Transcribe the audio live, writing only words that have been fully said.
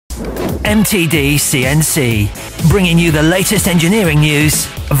MTD CNC, bringing you the latest engineering news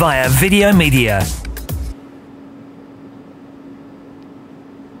via video media.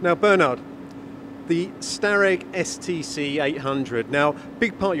 Now Bernard, the Starrag STC 800, now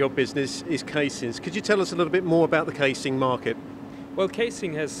big part of your business is casings. Could you tell us a little bit more about the casing market? Well,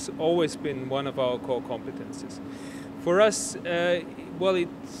 casing has always been one of our core competencies. For us, well,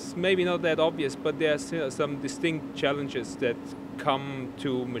 it's maybe not that obvious, but there are still some distinct challenges that come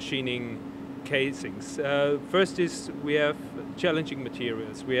to machining casings. First is we have challenging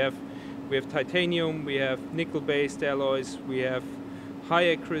materials. We have titanium, we have nickel-based alloys, we have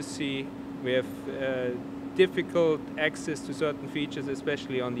high accuracy, we have difficult access to certain features,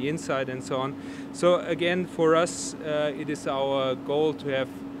 especially on the inside and so on. So again, for us, it is our goal to have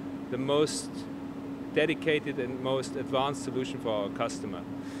the most dedicated and most advanced solution for our customer.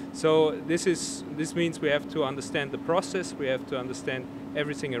 So this means we have to understand the process, we have to understand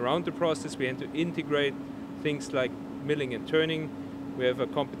everything around the process, we have to integrate things like milling and turning. We have a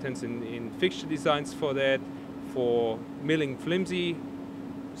competence in fixture designs for that, for milling flimsy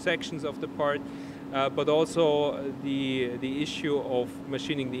sections of the part, but also the issue of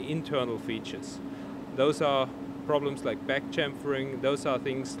machining the internal features. Those are problems like back chamfering, those are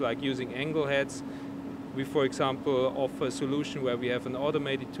things like using angle heads. We, for example, offer a solution where we have an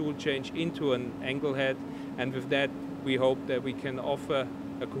automated tool change into an angle head, and with that we hope that we can offer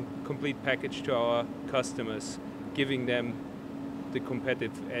a complete package to our customers, giving them the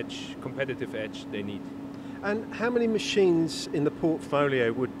competitive edge they need. And how many machines in the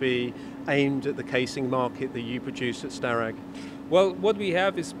portfolio would be aimed at the casing market that you produce at Starrag? Well, what we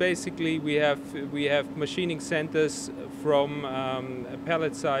have is basically we have machining centers from a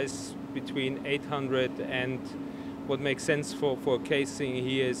pallet size between 800 and what makes sense for casing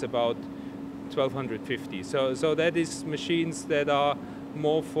here is about 1250. So that is machines that are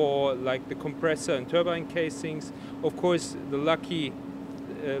more for like the compressor and turbine casings. Of course, the lucky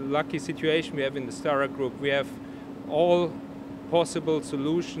situation we have in the Starrag group, we have all possible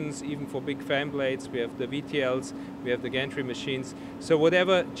solutions, even for big fan blades. We have the VTLs, we have the gantry machines. So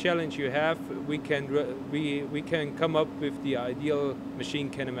whatever challenge you have, we can come up with the ideal machine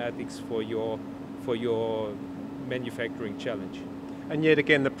kinematics for your manufacturing challenge. And yet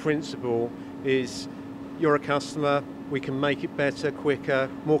again, the principle is you're a customer, we can make it better, quicker,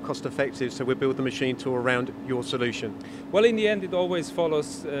 more cost effective, so we build the machine tool around your solution. Well, in the end it always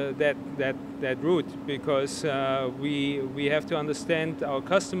follows that route, because we have to understand our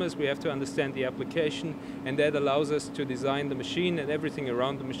customers, we have to understand the application, and that allows us to design the machine and everything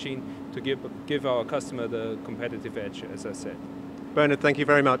around the machine to give our customer the competitive edge, as I said. Bernard, thank you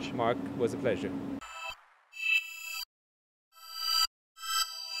very much. Mark, it was a pleasure.